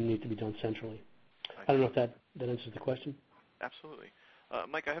would need to be done centrally. I don't know if that answers the question. Absolutely.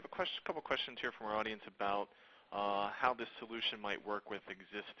 Mike, I have a couple questions here from our audience about how this solution might work with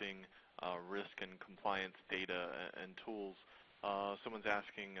existing risk and compliance data and tools. Someone's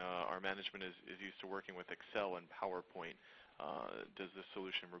asking, our management is used to working with Excel and PowerPoint. Does this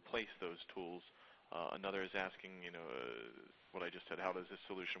solution replace those tools? Another is asking, what I just said, how does this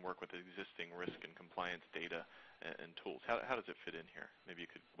solution work with existing risk and compliance data and tools? How does it fit in here? Maybe you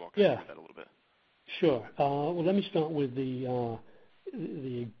could walk us through that a little bit. Sure. Well, let me start with the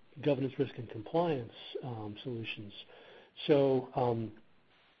governance, risk, and compliance solutions. So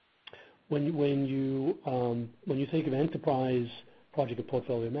when you think of enterprise project and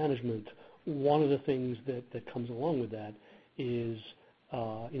portfolio management, one of the things that comes along with that is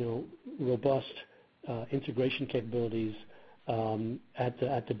robust integration capabilities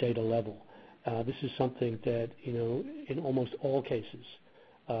at the data level. This is something that in almost all cases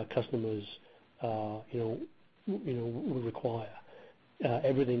customers would require.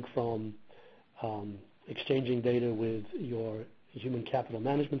 Everything from exchanging data with your human capital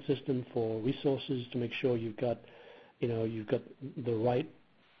management system for resources to make sure you've got the right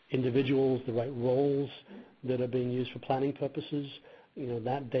individuals, the right roles that are being used for planning purposes.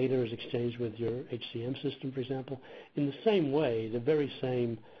 That data is exchanged with your HCM system, for example. In the same way, the very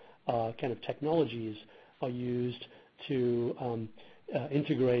same kind of technologies are used to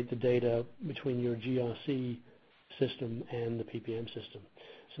integrate the data between your GRC system and the PPM system.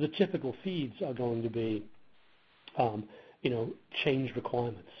 So the typical feeds are going to be, change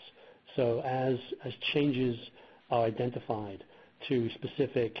requirements. So as changes are identified to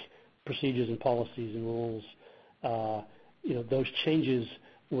specific procedures and policies and rules, those changes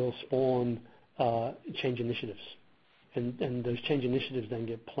will spawn change initiatives, and those change initiatives then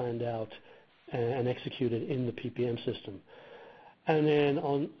get planned out and executed in the PPM system. And then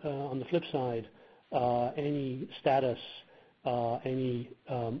on the flip side, any status, any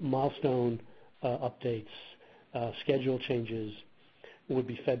milestone updates, schedule changes would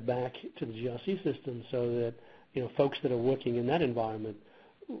be fed back to the GRC system so that folks that are working in that environment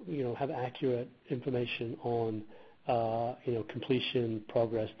have accurate information on completion,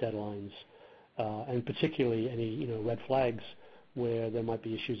 progress, deadlines, and particularly any red flags where there might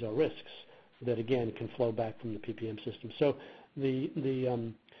be issues or risks that again can flow back from the PPM system. So these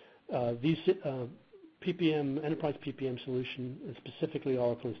PPM, enterprise PPM solution, and specifically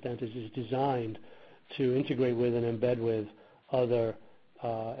Oracle Instantis, is designed to integrate with and embed with other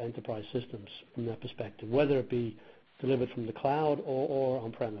enterprise systems from that perspective, whether it be delivered from the cloud or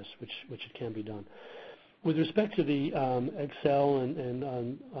on-premise, which it can be done. With respect to the Excel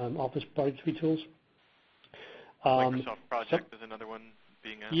and Office Project Suite tools, Microsoft Project is another one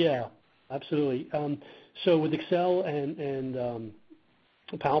being asked. Yeah, absolutely. So with Excel and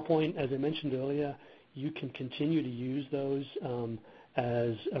PowerPoint, as I mentioned earlier, you can continue to use those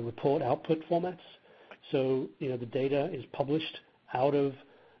as report output formats. So the data is published out of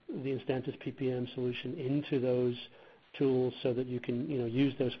the Instantis PPM solution into those tools so that you can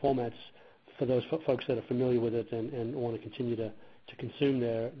use those formats for those folks that are familiar with it and want to continue to consume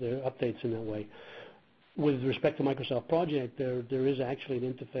their updates in that way. With respect to Microsoft Project, there is actually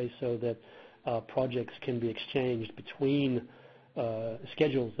an interface so that projects can be exchanged between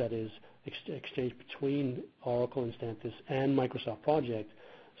schedules, that is, exchanged between Oracle Instantis and Microsoft Project,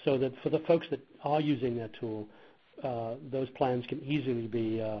 so that for the folks that are using that tool, those plans can easily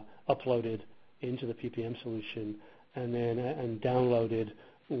be uploaded into the PPM solution and downloaded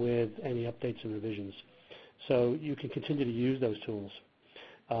with any updates and revisions. So you can continue to use those tools.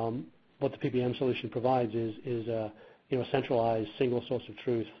 What the PPM solution provides is a centralized single source of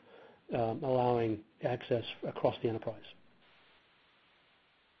truth, allowing access across the enterprise.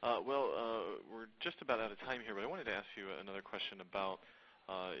 We're just about out of time here, but I wanted to ask you another question about,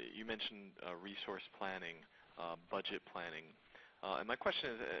 you mentioned resource planning, budget planning. And my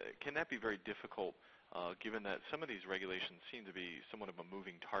question is, can that be very difficult given that some of these regulations seem to be somewhat of a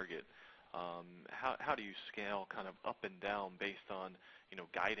moving target? How do you scale kind of up and down based on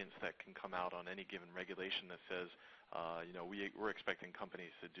guidance that can come out on any given regulation that says we're expecting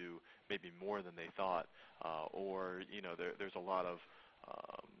companies to do maybe more than they thought, or there's a lot of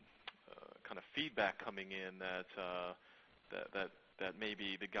kind of feedback coming in that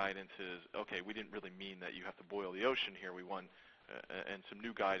maybe the guidance is, okay, we didn't really mean that you have to boil the ocean here. We want and some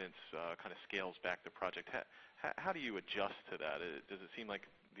new guidance kind of scales back the project. How do you adjust to that? Does it seem like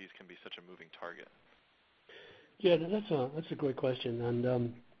these can be such a moving target? Yeah, that's a great question.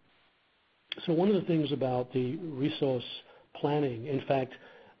 And so one of the things about the resource planning, in fact,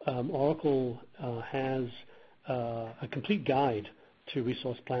 Oracle has a complete guide to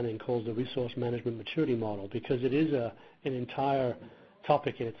resource planning called the Resource Management Maturity Model, because it is an entire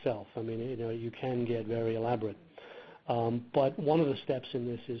topic in itself. I mean, you can get very elaborate. But one of the steps in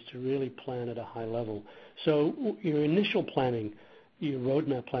this is to really plan at a high level. So your initial planning, your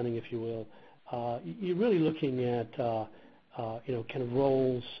roadmap planning, if you will, you're really looking at kind of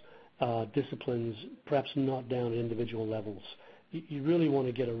roles, disciplines, perhaps not down at individual levels. You really want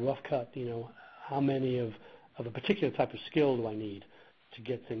to get a rough cut. How many of a particular type of skill do I need to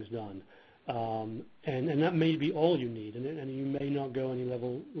get things done? And that may be all you need, and you may not go any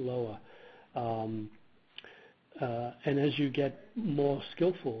level lower. And as you get more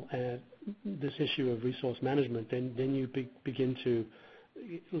skillful at this issue of resource management, then you begin to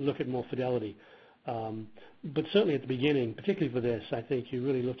look at more fidelity. But certainly at the beginning, particularly for this, I think you're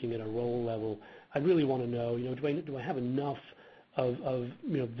really looking at a role level. I really want to know, do I have enough of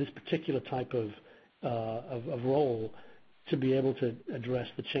this particular type of role to be able to address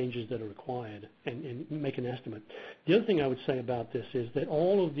the changes that are required and make an estimate. The other thing I would say about this is that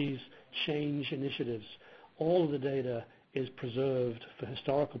all of these change initiatives, all of the data is preserved for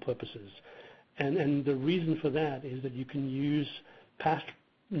historical purposes. And the reason for that is that you can use past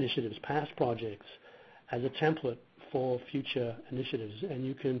initiatives, past projects as a template for future initiatives, and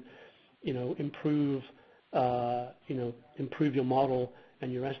you can, improve your model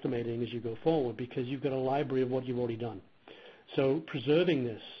and your estimating as you go forward because you've got a library of what you've already done. So preserving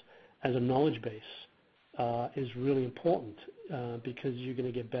this as a knowledge base is really important because you're going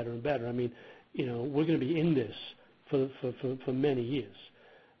to get better and better. I mean, we're going to be in this for many years,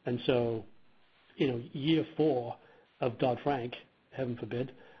 and so year 4 of Dodd-Frank, heaven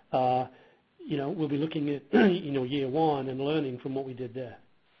forbid, we'll be looking at year 1 and learning from what we did there.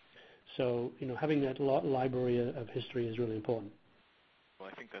 So having that library of history is really important. Well,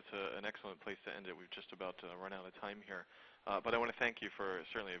 I think that's an excellent place to end it. We've just about run out of time here. But I want to thank you for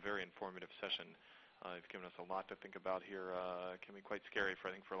certainly a very informative session. You've given us a lot to think about here. It can be quite scary, I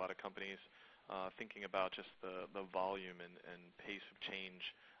think, for a lot of companies, thinking about just the volume and pace of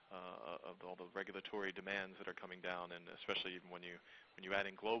change of all the regulatory demands that are coming down, and especially even when you add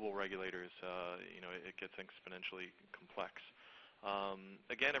in global regulators, it gets exponentially complex.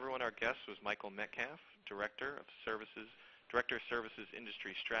 Again, everyone, our guest was Michael Metcalf, Director of Services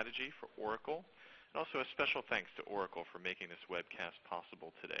Industry Strategy for Oracle. And also a special thanks to Oracle for making this webcast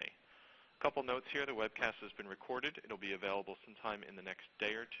possible today. A couple notes here. The webcast has been recorded. It'll be available sometime in the next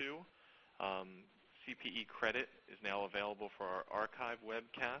day or two. CPE credit is now available for our archive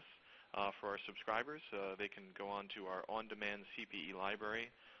webcasts for our subscribers. They can go on to our on-demand CPE library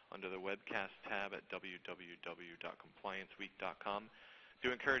under the webcast tab at www.complianceweek.com.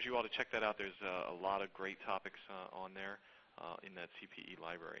 Do encourage you all to check that out. There's a lot of great topics on there in that CPE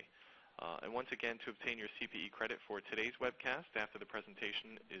library. And once again, to obtain your CPE credit for today's webcast after the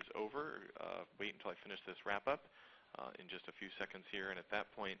presentation is over, wait until I finish this wrap-up in just a few seconds here. And at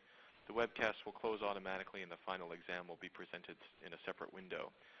that point, the webcast will close automatically and the final exam will be presented in a separate window.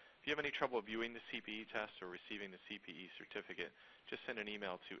 If you have any trouble viewing the CPE test or receiving the CPE certificate, just send an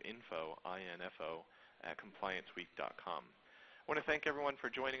email to info@complianceweek.com. I want to thank everyone for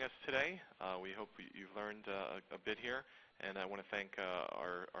joining us today. We hope you've learned a bit here. And I want to thank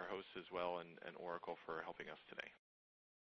our hosts as well and Oracle for helping us today.